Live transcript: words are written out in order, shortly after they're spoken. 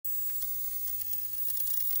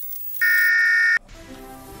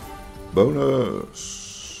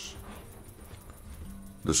Bonus.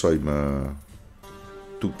 The same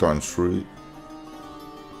 2 times 3.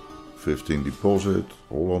 15 deposit.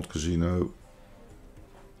 Holland Casino.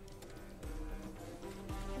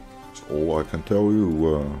 That's all I can tell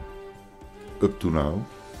you up to now.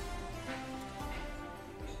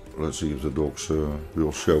 Let's see if the dogs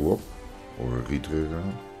will show up. Or a retrigger.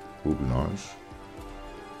 Would be nice.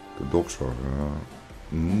 The dogs are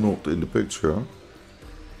not in the picture.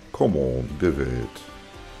 Come on, give it.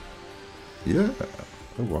 Yeah.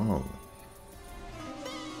 Oh wow.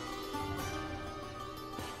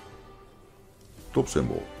 Top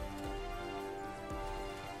symbol.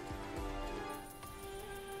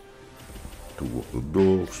 Two of the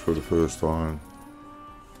dogs for the first time.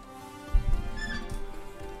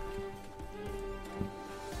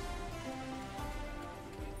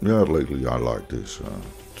 Yeah, lately I like this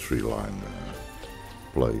 3-line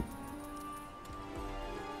play.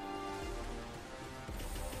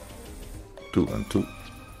 2 and 2.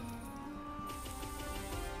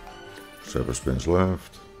 7 spins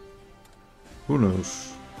left. Who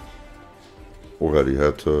knows? Already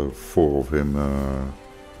had 4 of him on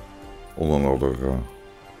another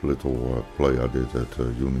little play I did at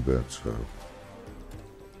Unibet, so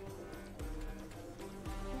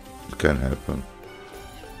it can happen.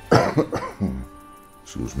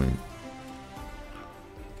 Excuse me.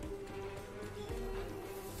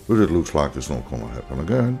 But it looks like it's not gonna happen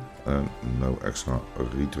again. And no extra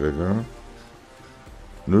retrigger.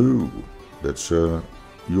 No, that's your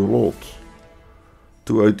lot.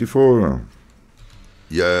 284.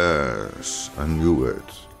 Yes, I knew it.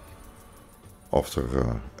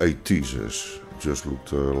 After 8 teasers, it just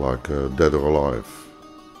looked like dead or alive.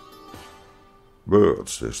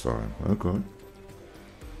 Birds this time, okay.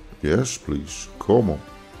 Yes, please, come on.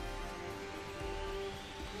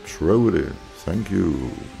 Throw it in, thank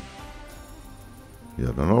you.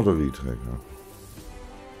 Yet another retrigger.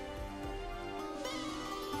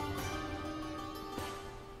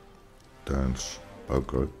 Dance,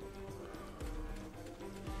 okay.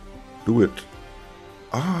 Do it.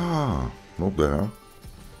 Ah, not there.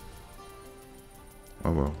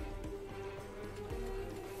 Oh well.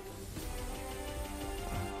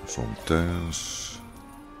 Some tens.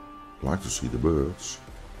 Like to see the birds.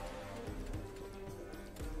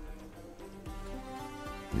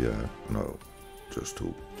 Yeah, no, just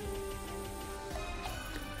 2.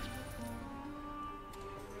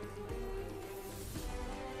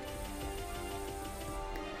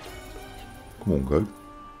 Come on, go.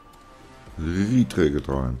 Retrigger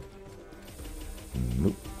time.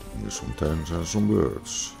 Nope, here's some tens and some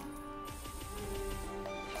birds.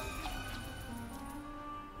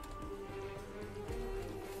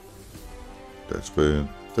 That's been.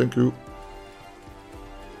 Thank you.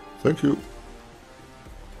 Thank you.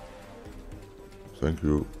 Thank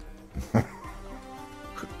you.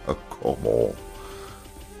 Oh, come on.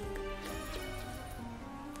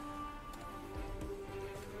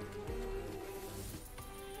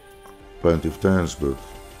 Plenty of tens, but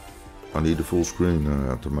I need a full screen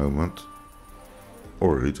at the moment.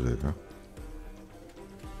 Or a retrigger.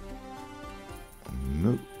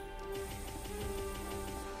 No.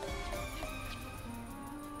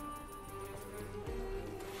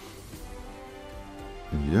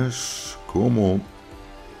 Yes, come on.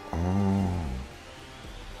 Oh.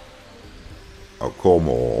 Oh, come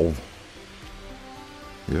on.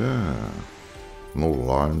 Yeah. Not a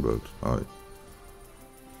line, but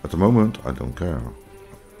at the moment I don't care.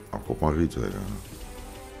 I've got my retrigger.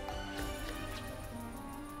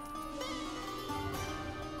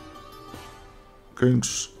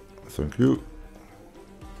 Kings, thank you.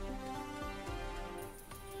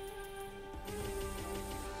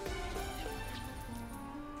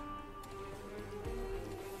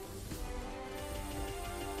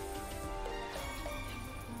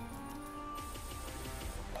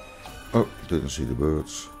 Oh, didn't see the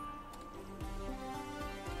birds.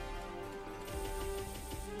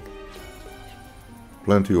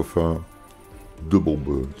 Plenty of double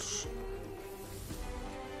birds.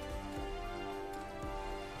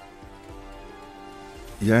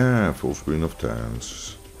 Yeah, full screen of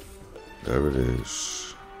tens. There it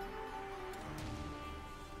is.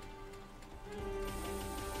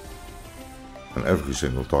 And every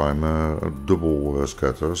single time a double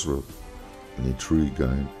scatters, but I need 3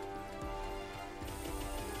 again.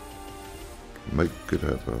 Make it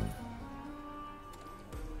happen.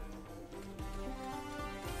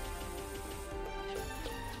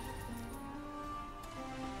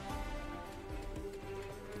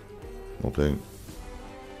 Nothing.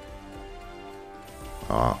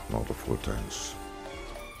 Ah, not a 4 tens.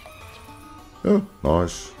 Yeah,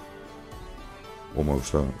 nice.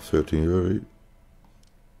 Almost 13 euro.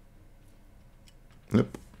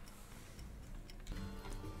 Yep.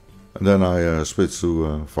 And then I switched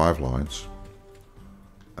to 5 lines.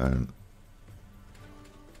 And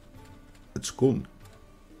it's gone.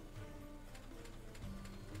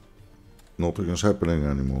 Nothing is happening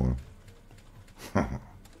anymore.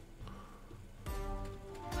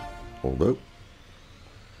 Although,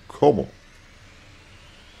 come on.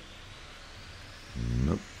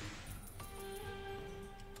 Nope.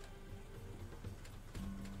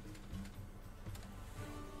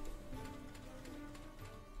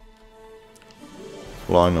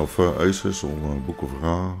 Line of aces on Book of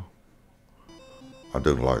Ra. I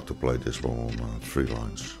don't like to play this one on 3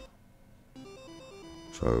 lines.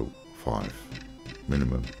 So 5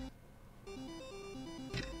 minimum.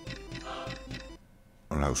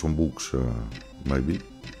 And now some books maybe.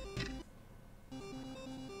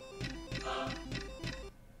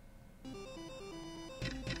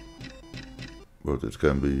 But it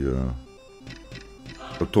can be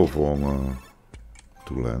a tough one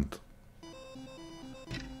to land.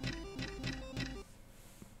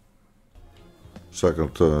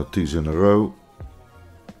 Second tease in a row.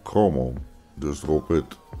 Come on, just drop it.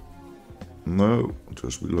 No,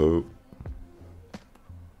 just below.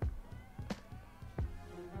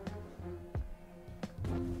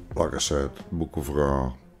 Like I said, Book of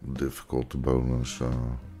Ra, difficult to bonus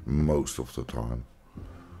most of the time.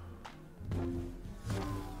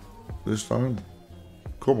 This time,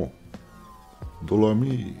 come on. Dollar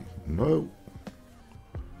me, no.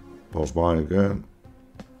 Pass by again.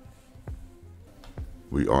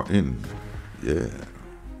 We are in, yeah.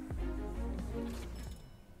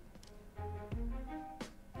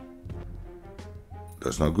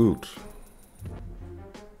 That's not good.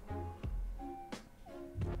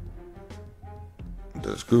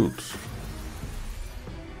 That's good.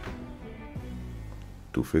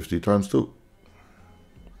 250 times 2.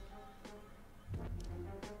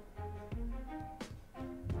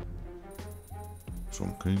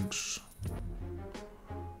 Some kings.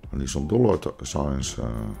 I need some dollar signs.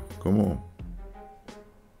 Come on.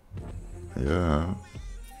 Yeah.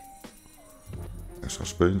 Extra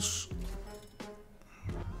spins.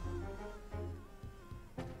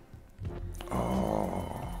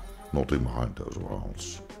 Oh, nothing behind those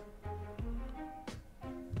rounds.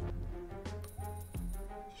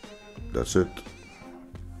 That's it.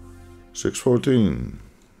 614.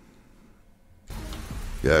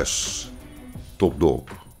 Yes. Top dog.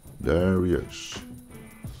 There he is.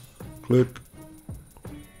 Click.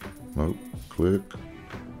 No, click.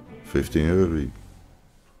 15 euro.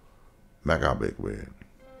 Mega big win.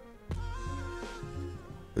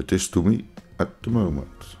 It is to me at the moment.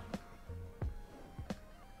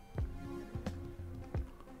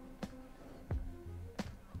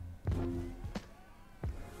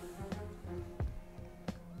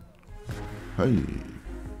 Hey,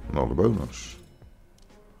 another bonus.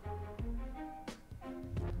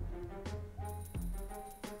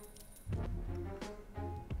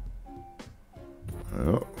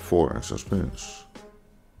 Yeah, 4 extra spins.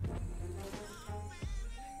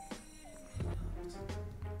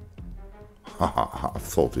 I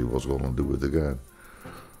thought he was gonna do it again.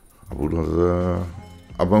 I would not.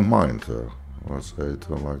 I won't mind. Let's say it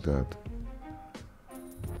like that.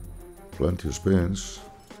 Plenty of spins.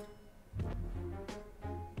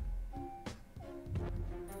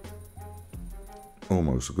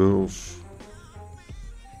 Almost girls.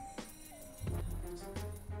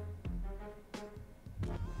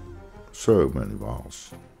 So many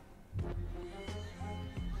balls.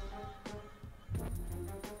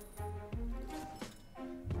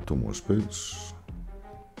 Two more spins.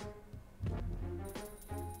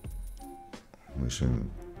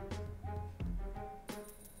 Missing.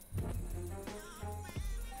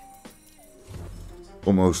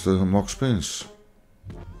 Almost max spins.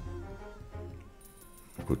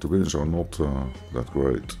 But the wins are not that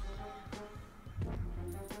great.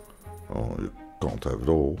 Oh, you can't have it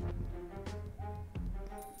all.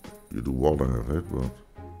 You do want to have it, but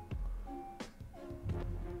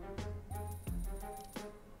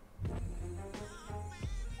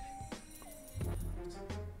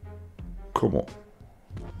come on.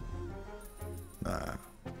 Nah.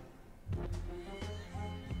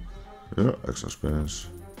 Yeah, extra spins.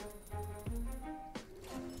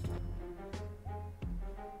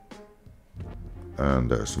 And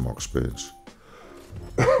there's the max spins.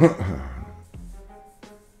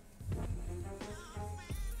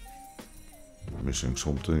 Missing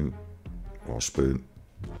something. Last spin.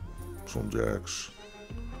 Some jacks.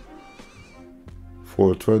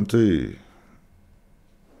 420.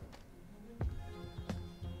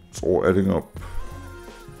 It's all adding up.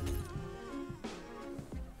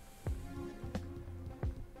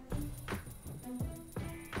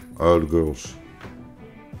 Oh, the girls.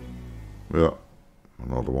 Yeah,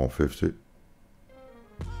 another 150.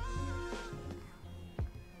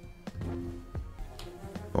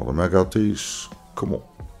 Another mega tease. Come on.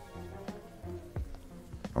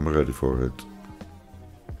 I'm ready for it.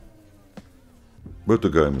 But the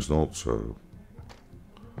game is not, so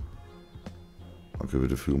I'll give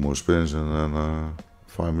it a few more spins and then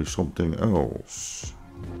find me something else.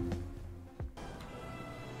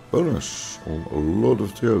 Bonus on a lot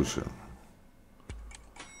of the ocean.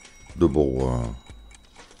 Double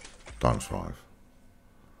times 5.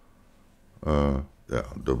 Yeah,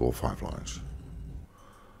 double 5 lines.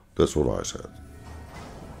 That's what I said.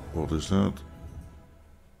 What is that?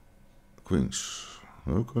 Queens.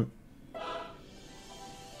 Okay.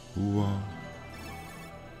 Wow.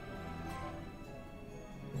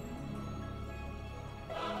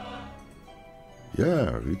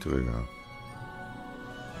 Yeah, retrigger.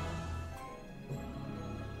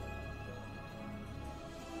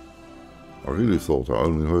 I really thought I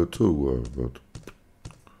only heard 2, but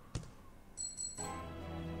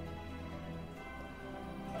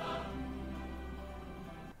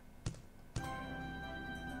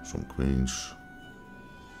some queens.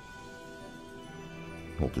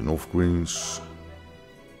 Not enough queens.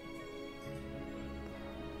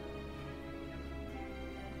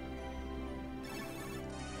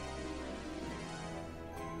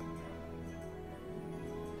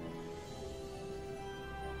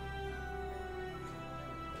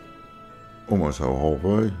 Almost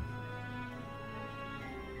halfway.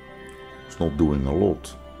 It's not doing a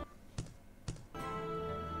lot.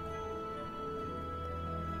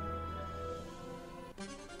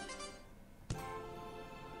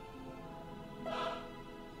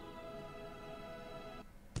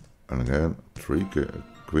 And again, 3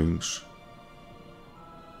 queens.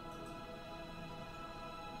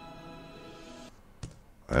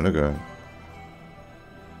 And again.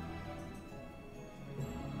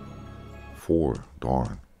 4,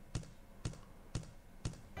 darn.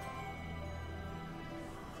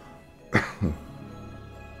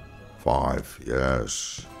 Five,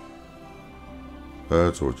 yes.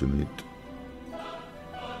 That's what you need.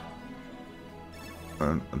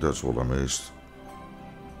 And that's what I missed.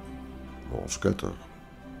 Ball scatter.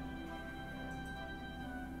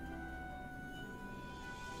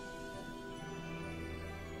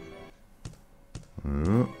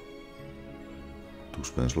 Yeah. 2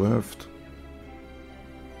 spins left.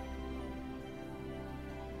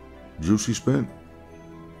 Juicy spin?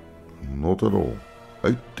 Not at all.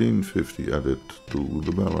 1850 added to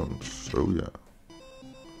the balance, so yeah.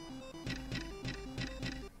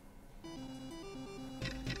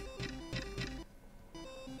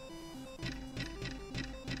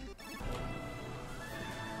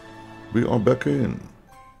 We are back in.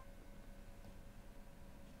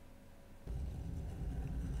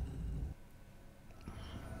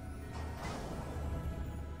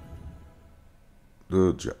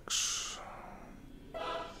 The jacks.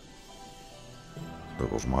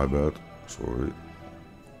 That was my bad, sorry.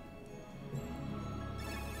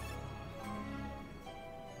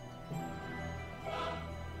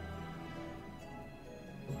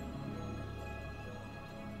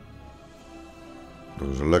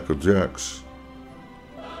 There's a lack of jacks.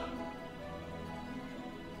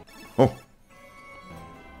 Oh.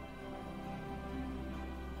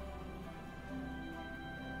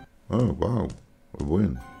 Oh wow, a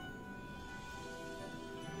win.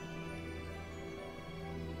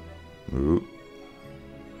 Ooh.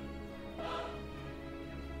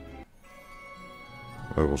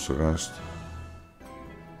 That was the rest.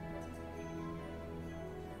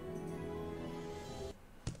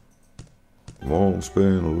 One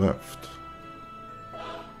spin left.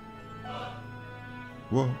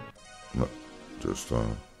 What? No, just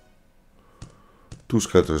 2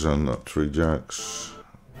 scatters and 3 jacks.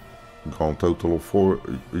 Grand total of 4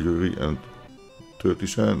 Yuri and 30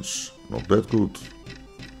 cents. Not that good.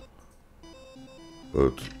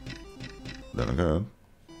 But then again,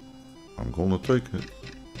 I'm gonna take it,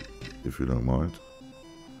 if you don't mind.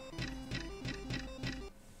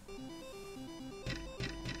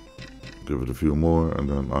 Give it a few more and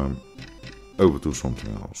then I'm over to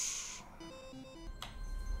something else.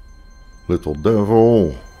 Little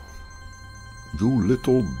devil. You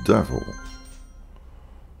little devil.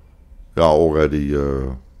 Yeah, already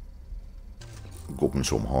got me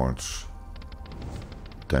some hearts.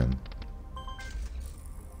 10.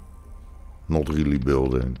 Not really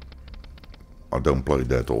building. I don't play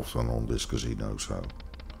that often on this casino, so.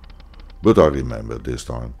 But I remember this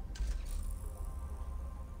time.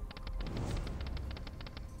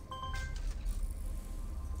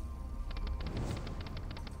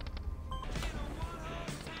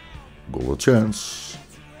 Got a chance.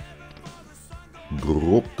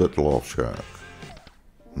 Drop that love shack.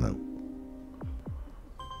 No.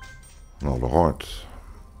 Another heart.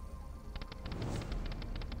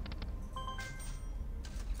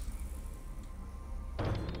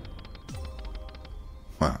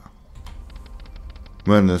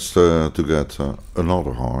 Managed to get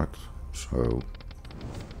another heart, so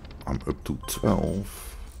I'm up to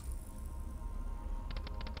 12.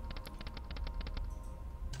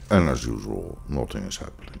 And as usual, nothing is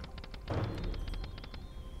happening.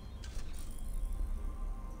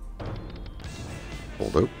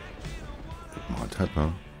 Although, it might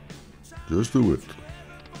happen. Just do it.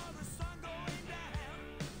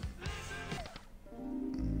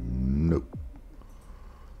 No.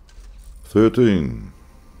 13.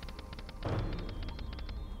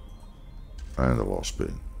 And the last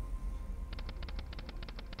spin.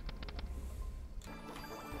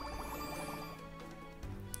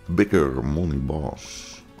 Bigger money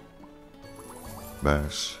bass.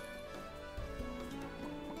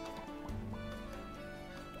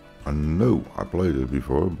 I know I played it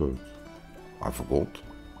before, but I forgot.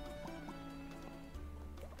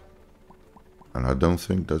 And I don't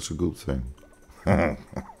think that's a good thing.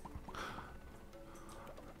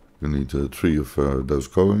 You need 3 of those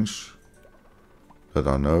coins that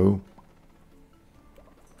I know.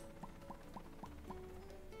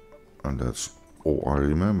 And that's all I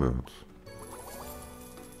remembered.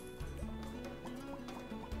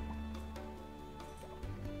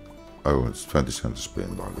 Oh, it's 20 cents a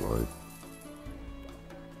spin, by the way.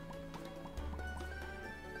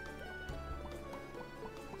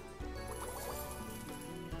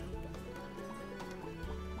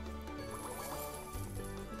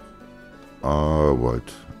 Oh, wait.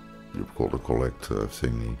 You've got to collect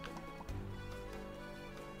thingy.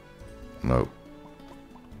 No.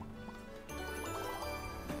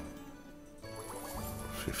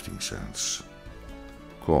 15 cents.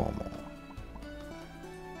 Come on.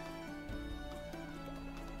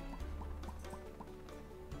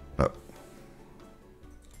 No.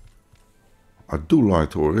 I do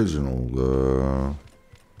like the original, the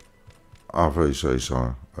AV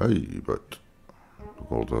CEASAR. Hey, but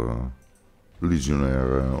got a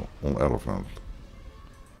Legionnaire on Elephant.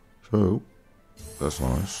 So, that's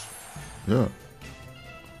nice. Yeah.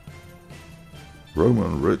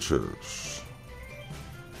 Roman riches.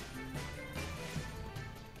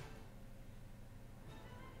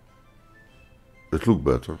 It looked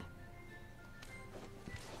better.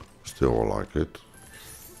 Still I like it.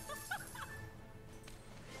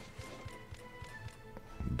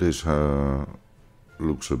 This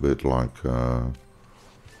looks a bit like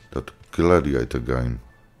that gladiator game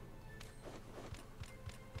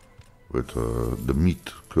with the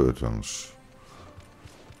meat curtains.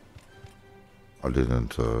 I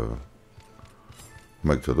didn't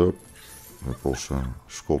make that up. That was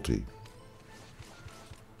Scotty,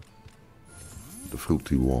 the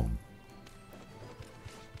fruity one.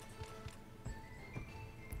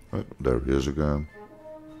 Oh, there he is again.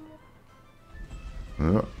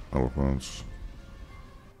 Yeah, elephants.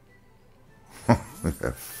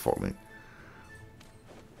 Yeah, funny.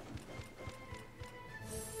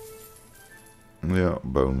 Yeah,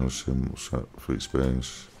 bonus symbols, 3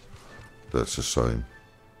 spins. That's the same.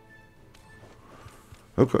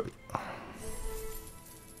 Okay.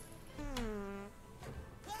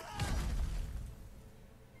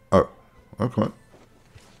 Oh, okay.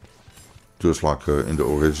 Just like in the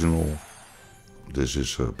original, this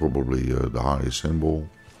is probably the highest symbol.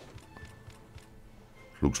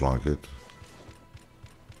 Looks like it.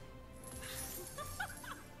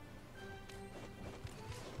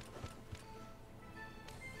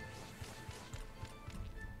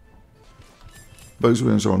 Base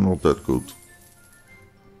wins are not that good.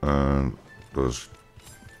 And there's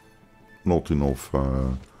not enough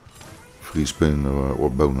free spin or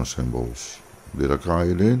bonus symbols. Did I cry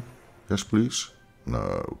it in? Yes, please?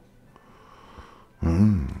 No.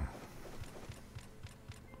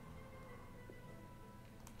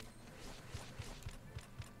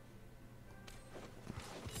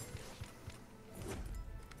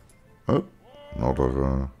 Oh,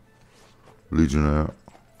 another Legionnaire.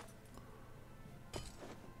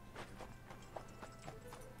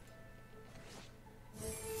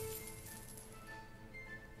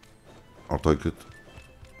 I'll take it.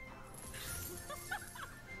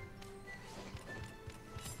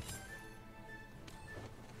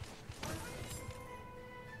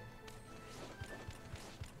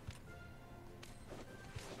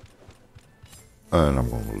 And I'm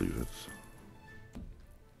going to leave it.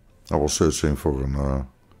 I was searching for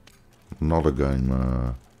another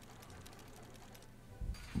game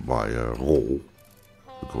by Roll,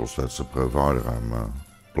 because that's the provider I'm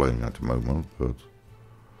playing at the moment, but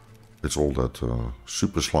it's all that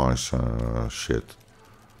super slice shit,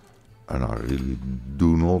 and I really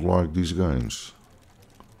do not like these games.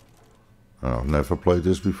 And I've never played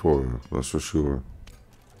this before, that's for sure.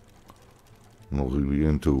 I'm not really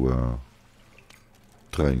into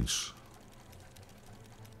trains.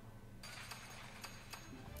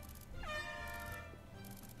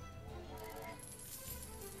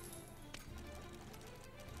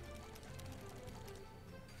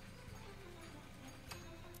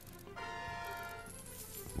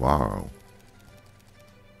 Wow.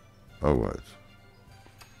 Oh wait.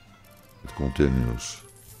 It continues.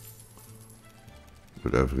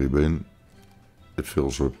 With every bin, it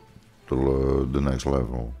fills up the next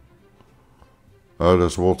level. Oh,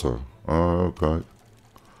 that's water. Oh, okay.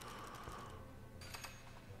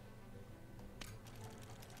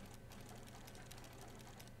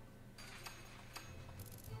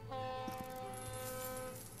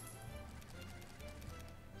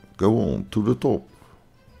 Go on to the top.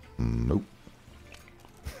 Nope.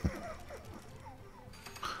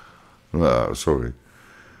 Ah, sorry.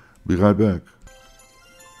 Be right back.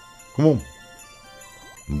 Come on.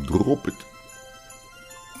 Drop it.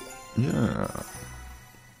 Yeah.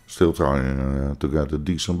 Still trying to get a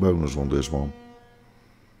decent bonus on this one.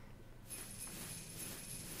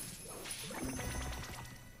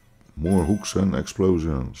 More hooks and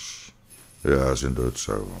explosions. Yeah, it's in Dutch,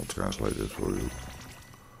 so I'll translate it for you.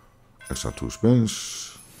 Extra 2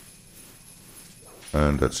 spins.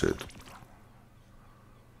 And that's it.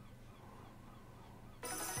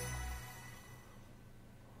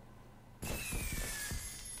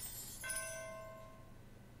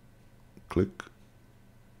 Click.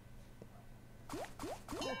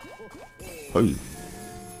 Hey,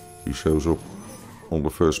 he shows up on the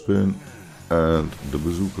first spin and the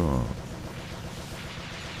bazooka.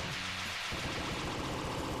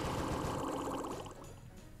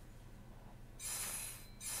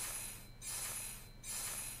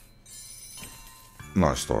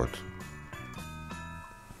 Nice start.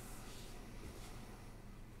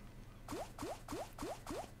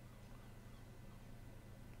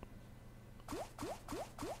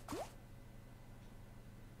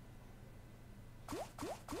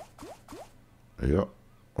 Yeah,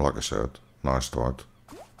 like I said, nice start.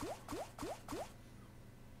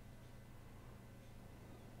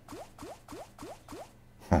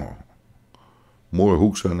 Oh. More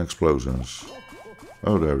hooks and explosions.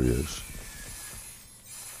 Oh, there he is.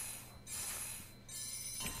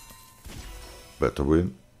 Better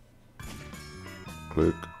win.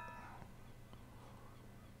 Click.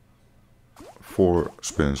 4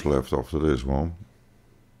 spins left after this one.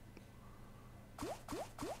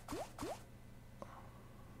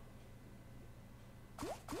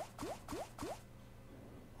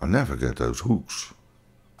 I never get those hooks.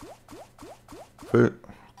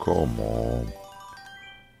 Come on.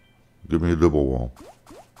 Give me a double one.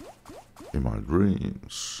 In my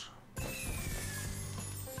dreams.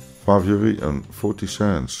 5 euro and 40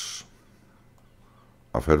 cents.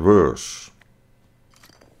 I've had worse.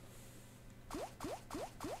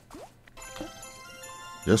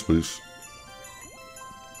 Yes, please.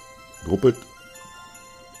 Drop it.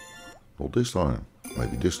 Not this time.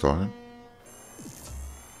 Maybe this time.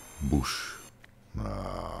 Bush.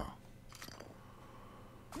 Nah.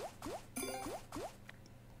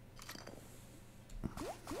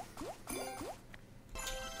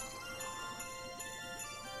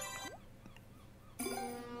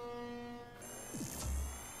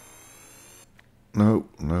 No.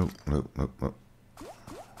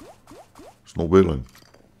 It's not willing.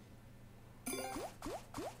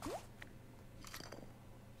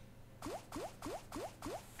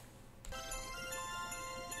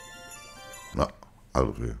 No, out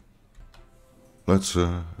of here. Let's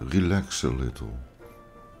relax a little.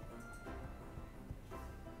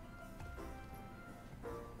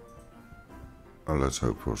 And let's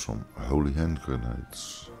hope for some holy hand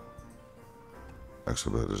grenades.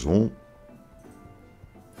 Extra bet is on.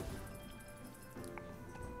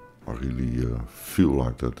 I really feel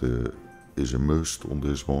like that is a must on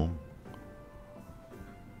this one.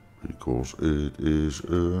 Because it is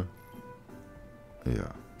a...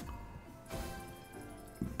 yeah.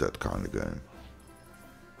 That kind of game.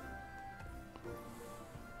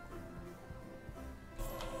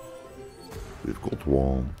 We've got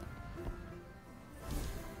one.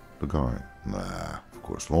 The guy. Nah, of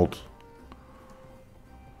course not.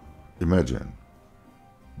 Imagine.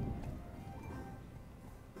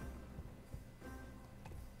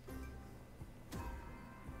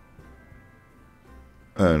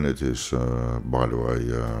 And it is, by the way,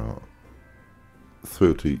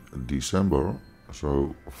 30 December,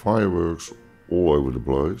 so fireworks all over the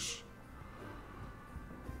place.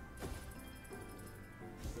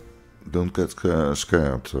 Don't get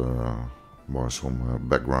scared by some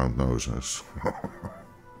background noises.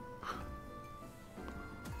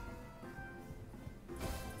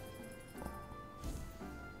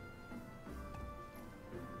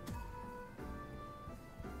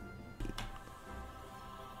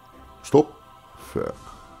 Stop. Fuck.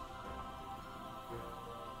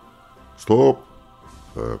 Stop.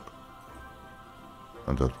 Fuck.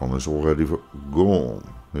 And that one is already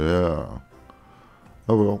gone. Yeah.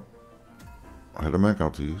 Oh well. I had a Mac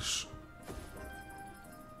out these.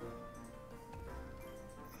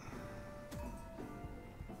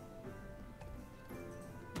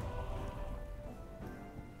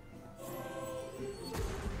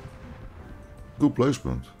 Good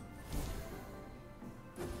placement.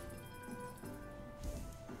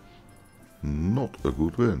 Not a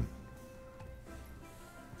good win.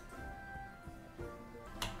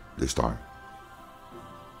 This time.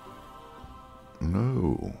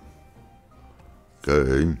 No.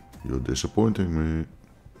 Game, you're disappointing me.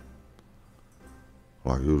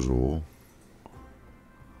 Like usual.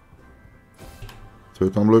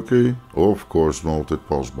 Third time lucky? Of course not, it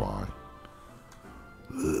passed by.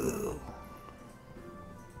 Ugh.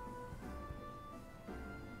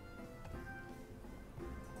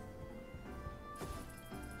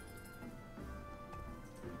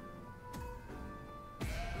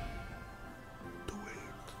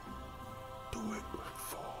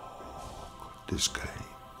 This game.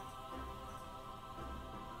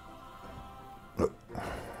 Nope.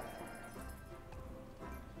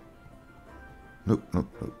 Nope, nope,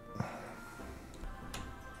 nope.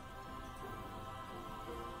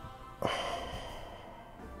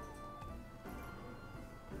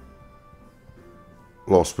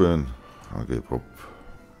 Last spin. I'll give up.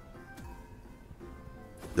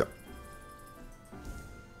 Yeah.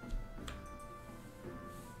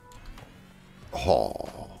 Oh.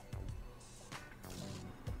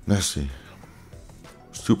 Nasty.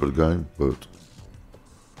 Stupid game, but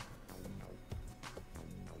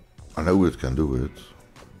I know it can do it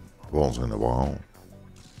once in a while.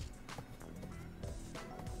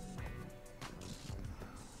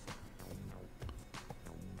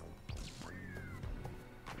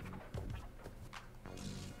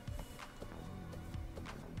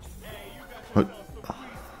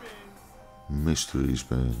 Mystery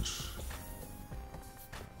spins.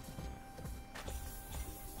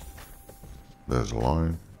 There's a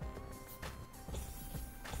line.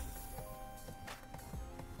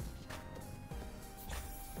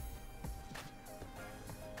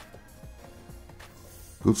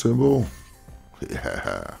 Good symbol.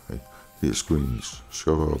 Yeah, he screams.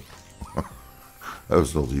 Shut up. That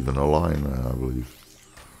was not even a line, I believe.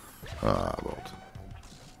 Ah, but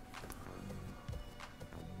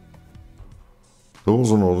there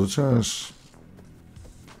was another chance.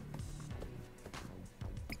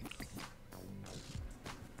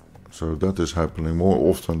 So that is happening more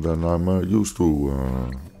often than I'm used to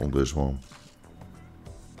on this one.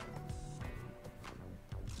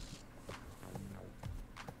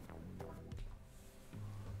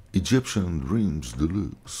 Egyptian Dreams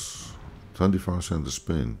Deluxe. 25 cents a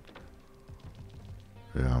spin.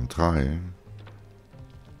 Yeah, I'm trying.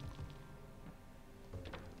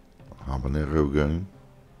 Habanero game.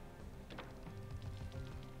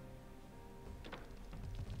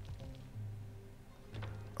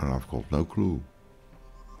 And I've got no clue.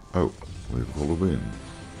 Oh, we've got a win.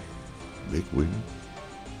 Big win.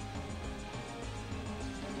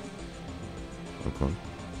 Okay.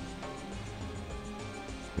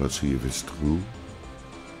 Let's see if it's true.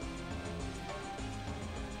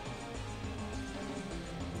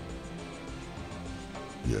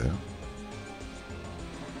 Yeah.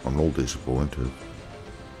 I'm not disappointed.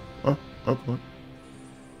 Oh, okay.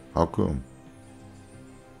 How come?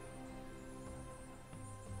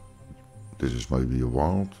 This is maybe a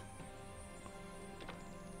wild.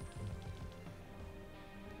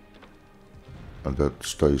 And that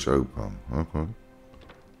stays open. Okay.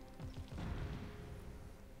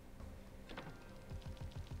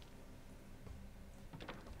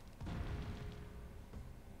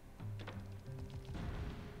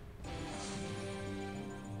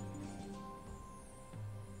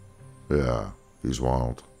 Yeah, he's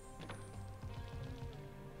wild.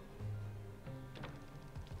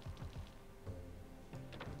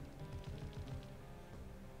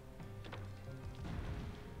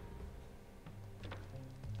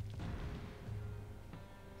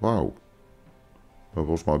 Wow, that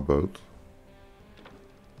was my boat.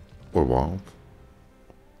 wild.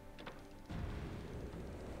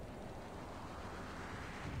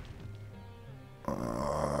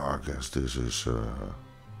 I guess this is a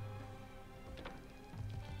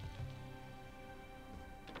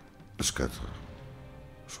scatter.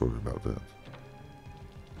 Sorry about that.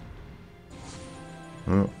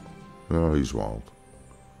 Yeah, he's wild.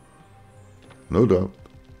 No doubt.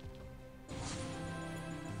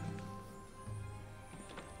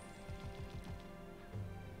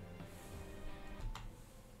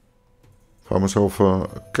 Found myself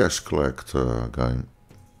a cash collect game.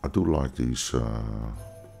 I do like these.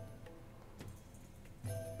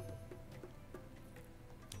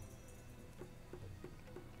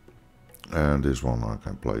 And this one I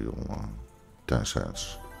can play on 10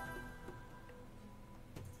 cents.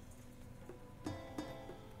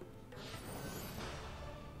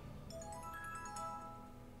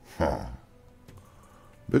 Huh.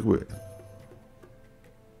 Big win.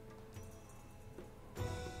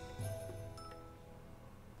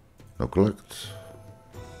 No collect.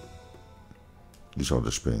 These are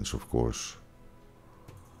the spins, of course.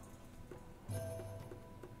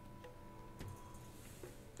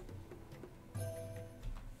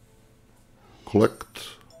 Collect.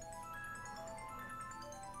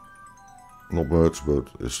 Not much, but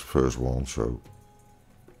it's the first one, so.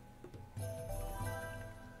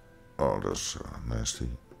 Oh, that's nasty.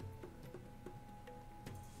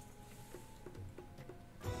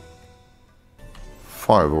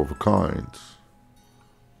 Five of a kind.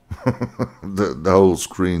 the whole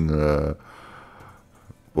screen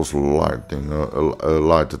was lighting,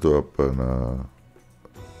 lighted up, and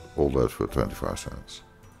all that for 25 cents.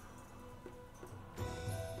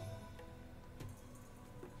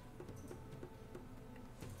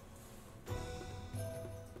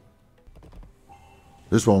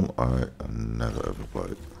 This one I never ever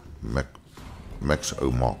played. Max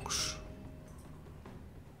O Max.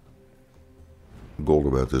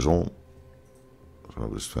 Golden bet is on.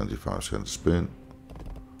 So it's 25 cents spin.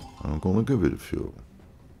 I'm gonna give it a few.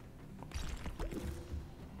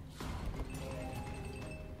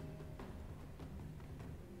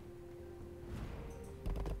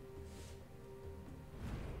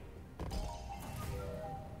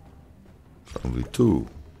 It's only two.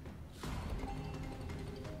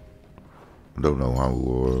 I don't know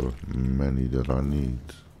how many that I need.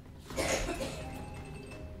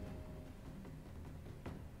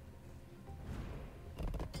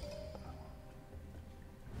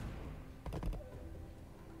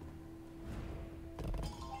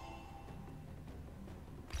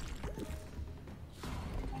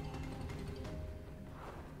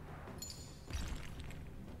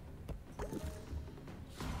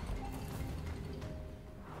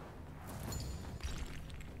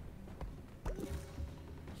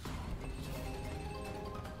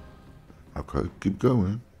 Okay, keep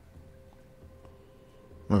going.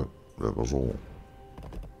 No, that was all.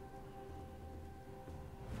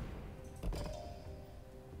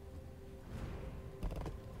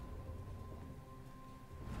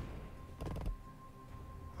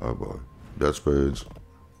 Oh boy, that's spades.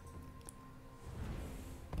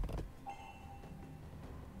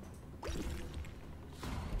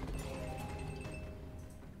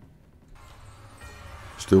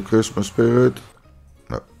 Still Christmas spirit?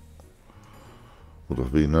 No. Would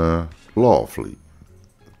have been lovely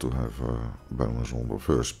to have a bonus on the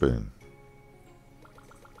first spin.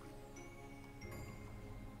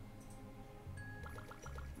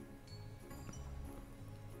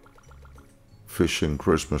 Fishing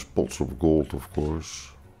Christmas pots of gold, of course.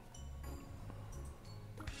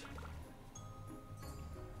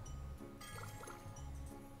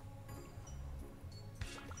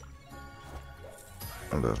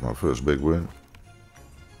 And that's my first big win.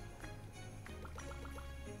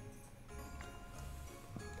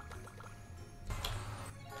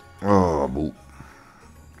 Oh, boo.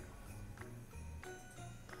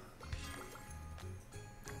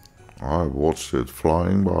 I watched it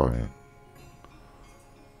flying by.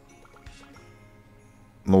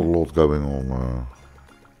 Not a lot going on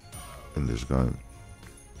in this game.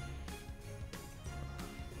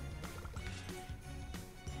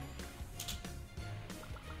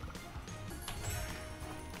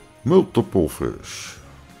 Multiple fish.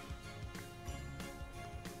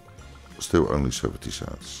 Still only 70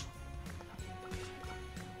 cents.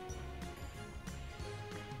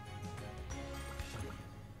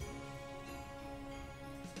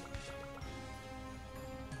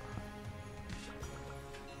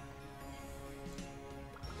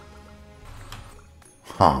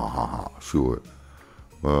 Ha ha ha, sure.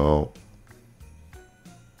 Well,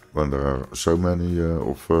 when there are so many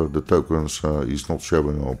of the tokens he's not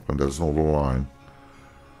showing up, and that's not a line.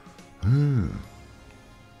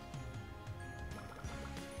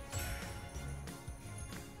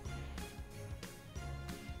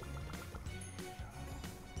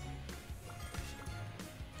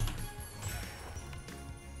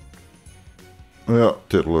 Yeah,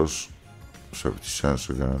 titlers, 70 cents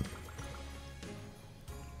again.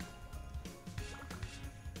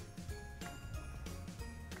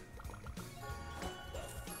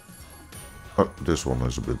 Oh, this one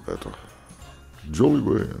is a bit better. Jolly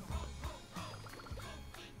win.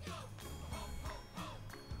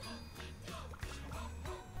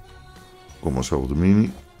 Kom myself the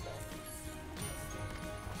mini.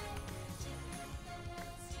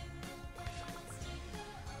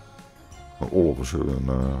 All of a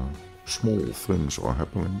sudden, small things are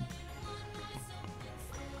happening.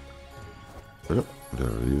 Yep,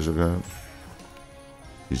 there he is again.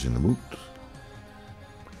 He's in the mood.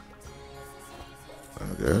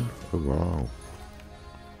 And again, oh wow.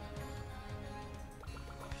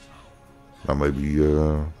 Now maybe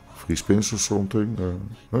free spins or something.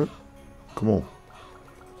 Huh? Come on.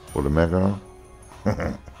 For the mega.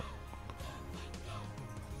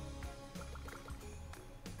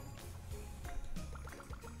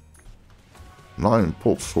 9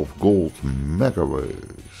 pots of gold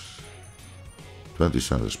megaways. 20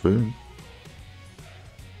 cents a spin.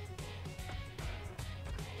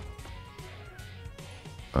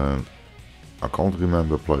 And I can't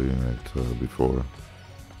remember playing it before.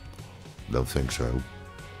 Don't think so.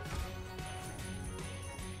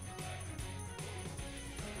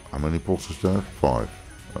 How many pots is there? 5.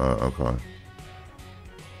 Okay.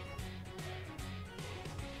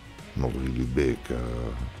 Not really big.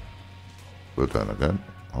 But then again,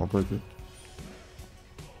 I'll take it.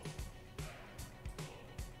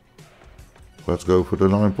 Let's go for the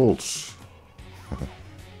 9 pots.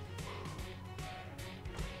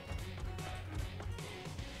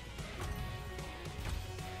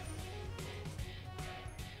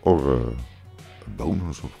 Or a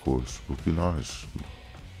bonus, of course, would be nice.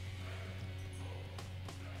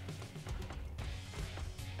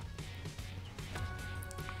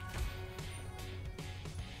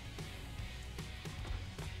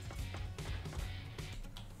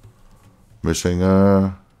 Missing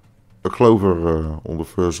a clover on the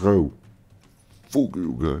first row. Fuck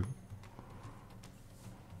you, guy.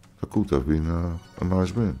 That could have been a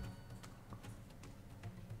nice win.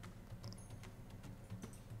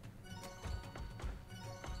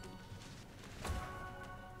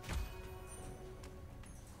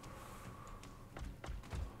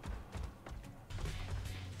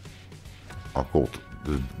 I got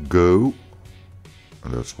the go,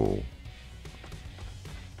 and that's all.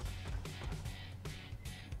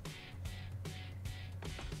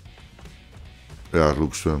 Yeah, it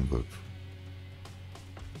looks fun, but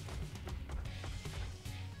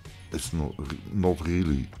it's not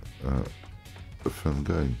really a fun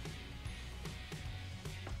game.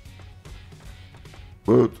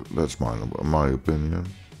 But that's my opinion.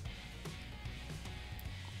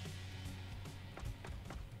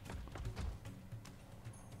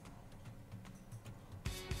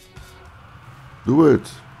 Do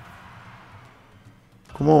it.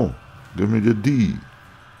 Come on, give me the D.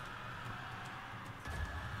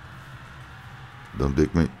 Don't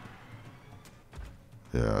dick me.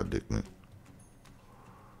 Yeah, dick me.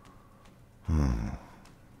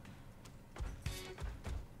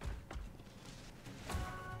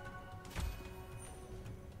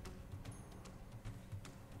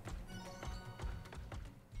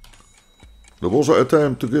 There was an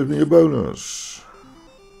attempt to give me a bonus.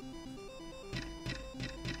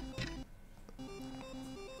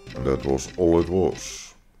 And that was all it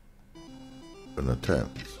was. An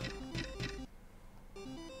attempt.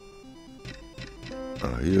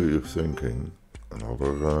 And I hear you thinking,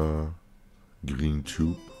 another green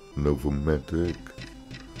tube, Novomatic.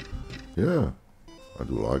 Yeah, I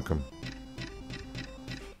do like them.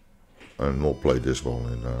 I've not played this one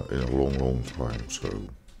in a long time, so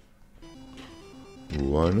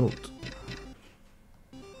why not?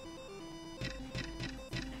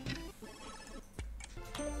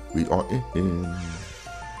 We are in.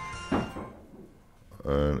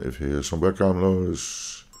 And if you hear some background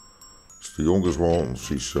noise, it's the youngest one.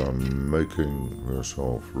 She's making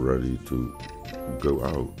herself ready to go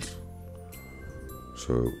out.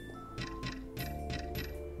 So,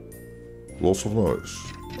 lots of noise.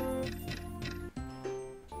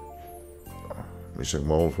 Missing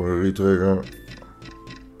one for a retrigger.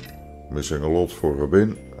 Missing a lot for a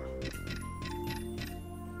win.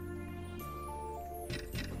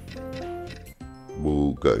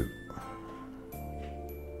 Book. Okay.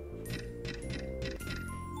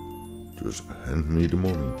 Just hand me the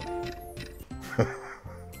money.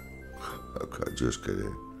 Okay, just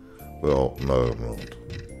kidding. Well, no, I'm not.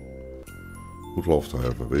 Would love to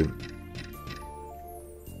have a win.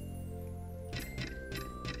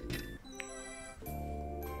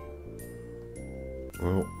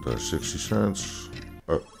 Well, there's 60 cents.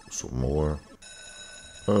 Oh, some more.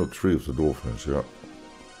 Oh, 3 of the dolphins, yeah.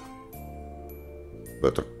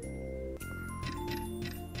 Better.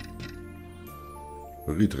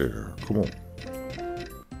 Retrigger, come on.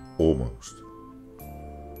 Almost.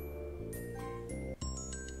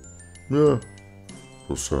 Yeah. It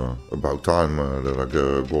was about time that I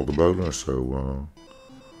got the bonus, so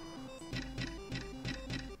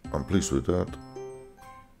I'm pleased with that.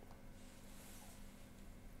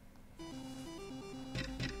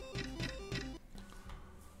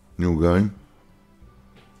 New game.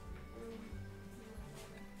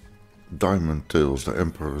 Diamond Tails, the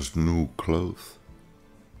Emperor's new clothes.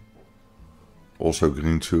 Also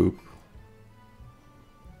green tube.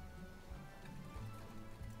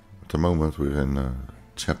 At the moment we're in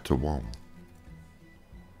chapter 1.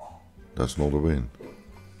 That's not a win.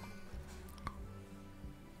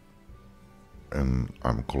 And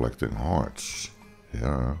I'm collecting hearts.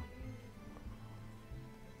 Yeah.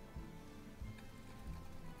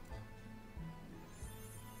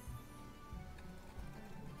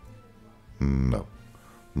 No,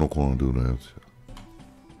 not gonna do that.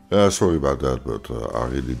 Yeah, sorry about that, but I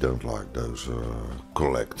really don't like those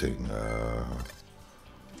collecting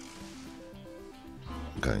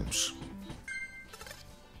games.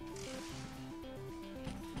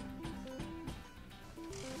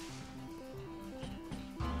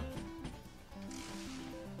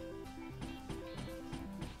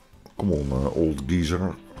 Come on, old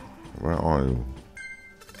geezer, where are you?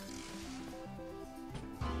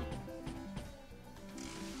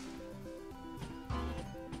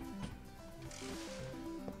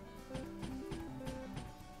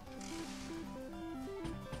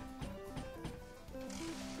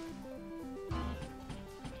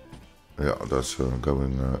 Yeah, that's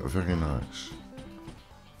going very nice.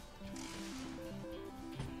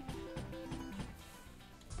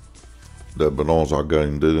 The Bonanza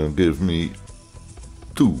game didn't give me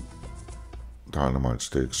 2 dynamite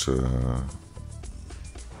sticks.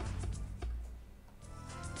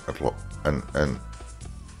 And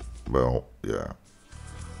well, yeah,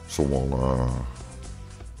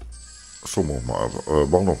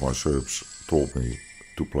 one of my subs told me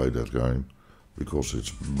to play that game because it's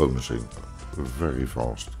bonusing very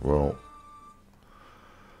fast. Well,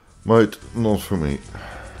 mate, not for me.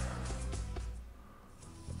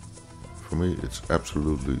 For me, it's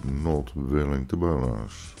absolutely not willing to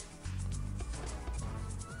bonus.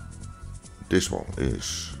 This one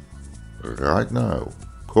is right now.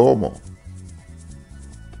 Come on.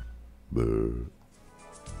 But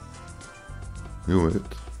knew it.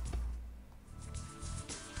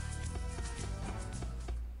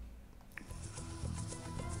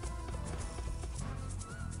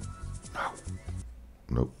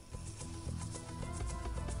 Nope.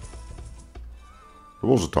 There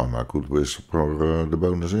was a time I could whisper the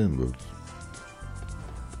bonus in, but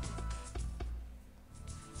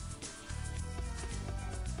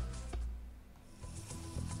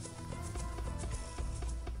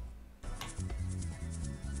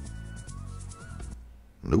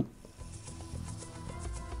nope.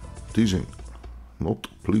 Teasing, not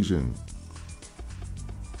pleasing.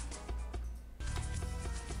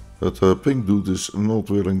 That pink dude is not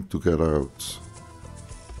willing to get out.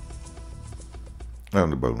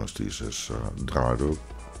 And the bonus tease is dried up.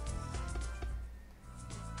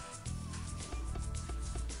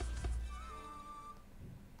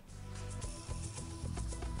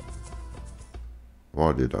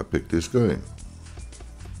 Why did I pick this game?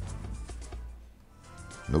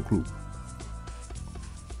 No clue.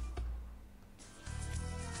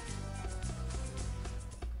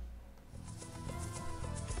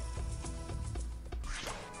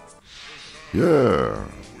 Yeah,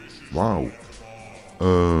 wow.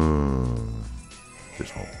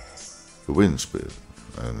 This one, the wind spin,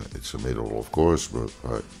 and it's a middle, of course,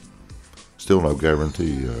 but still no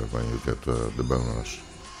guarantee when you get the bonus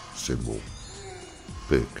symbol,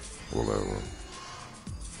 pick, whatever.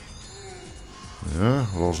 Yeah,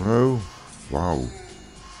 last row. Wow.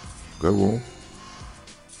 Go on.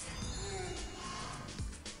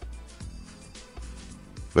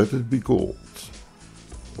 Let it be gold.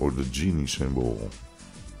 Or the genie symbol.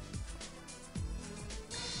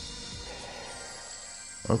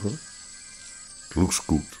 Okay. It looks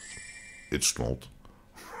good. It's not.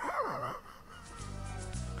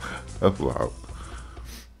 Oh, wow.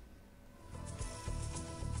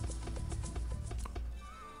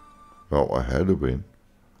 Well, I had a win.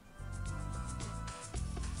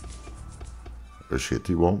 A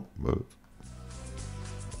shitty one, but...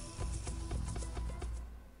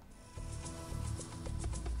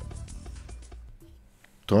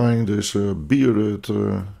 Trying this bearded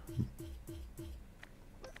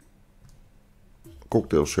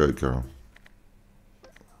cocktail shaker.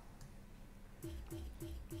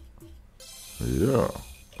 Yeah,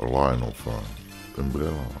 a line of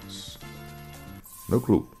umbrellas. No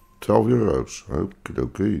clue. 12 euros. Okie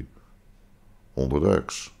dokie.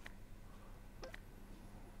 100x.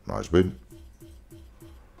 Nice win.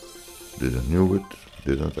 Didn't knew it.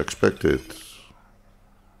 Didn't expect it.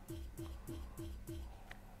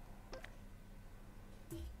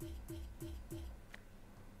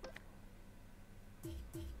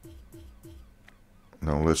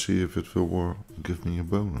 Now let's see if it will give me a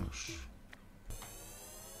bonus.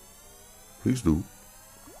 Please do.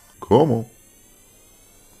 Come on.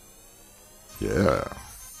 Yeah.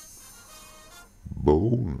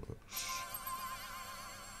 Bonus.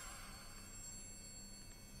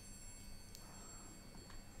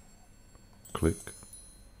 Click.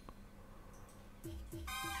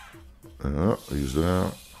 Ja, he's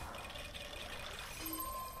there.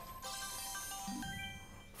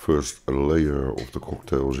 First a layer of the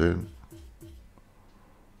cocktails in.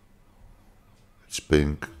 It's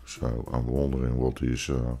pink, so I'm wondering what he's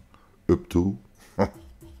up to.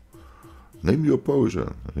 Name your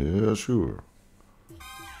poison. Yeah, sure.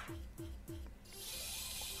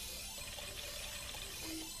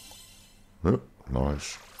 Yep,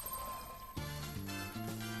 nice.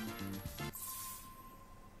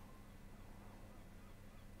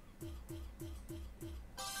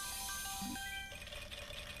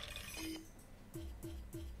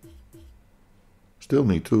 Still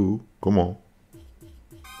need two. Come on.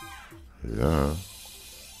 Yeah.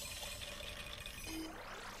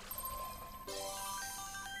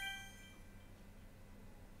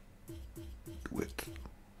 Do it.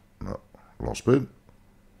 No. Last spin.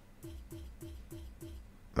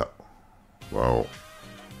 No. Well,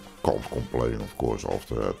 can't complain, of course,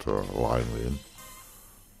 after that line win.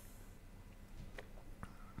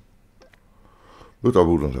 But I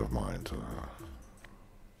wouldn't have mind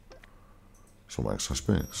some extra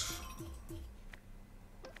spins.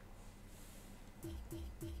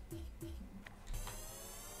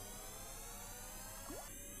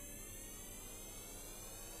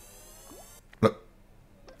 No.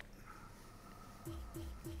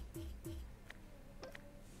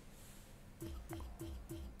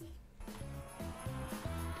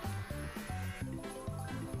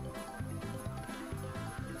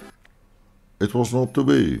 It was not to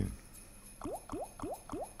be.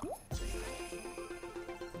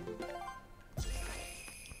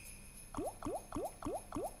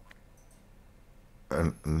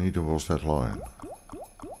 And neither was that line.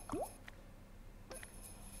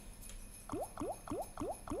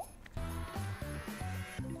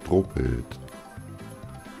 Drop it.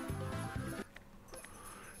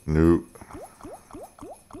 Nu.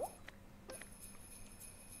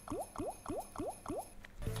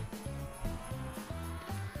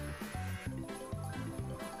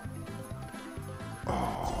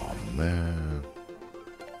 Oh man.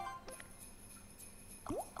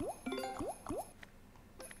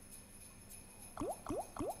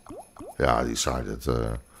 Yeah, I decided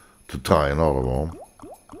to try another one.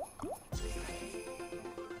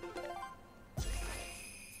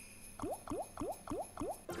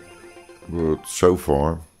 But so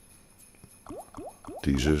far,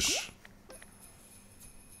 teasers,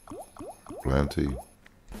 plenty.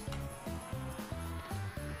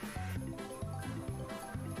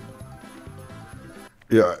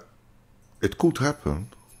 Yeah, it could happen.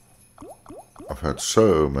 I've had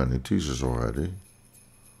so many teasers already.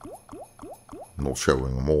 Not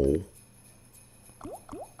showing them all.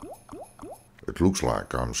 It looks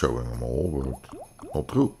like I'm showing them all, but not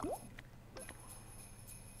true.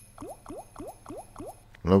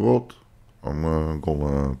 You know what? I'm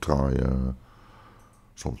gonna try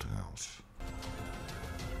something else.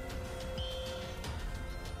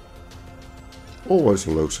 Always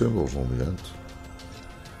the low symbols on the end.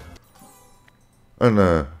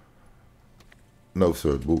 And no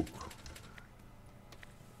third book.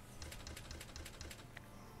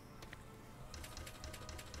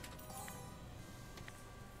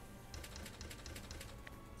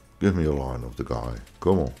 Give me a line of the guy.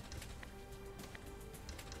 Come on.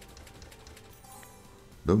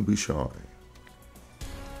 Don't be shy.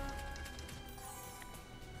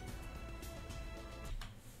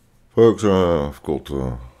 Folks, I've got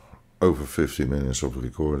over 50 minutes of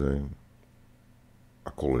recording. I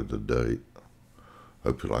call it a day.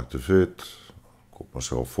 Hope you liked the vid. Got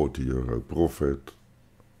myself €40 profit.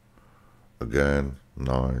 Again,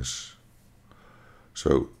 nice.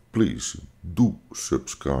 So please do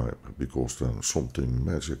subscribe, because then something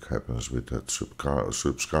magic happens with that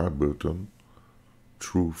subscribe button.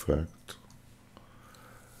 True fact.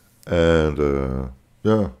 And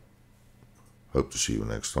yeah, hope to see you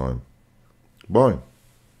next time. Bye.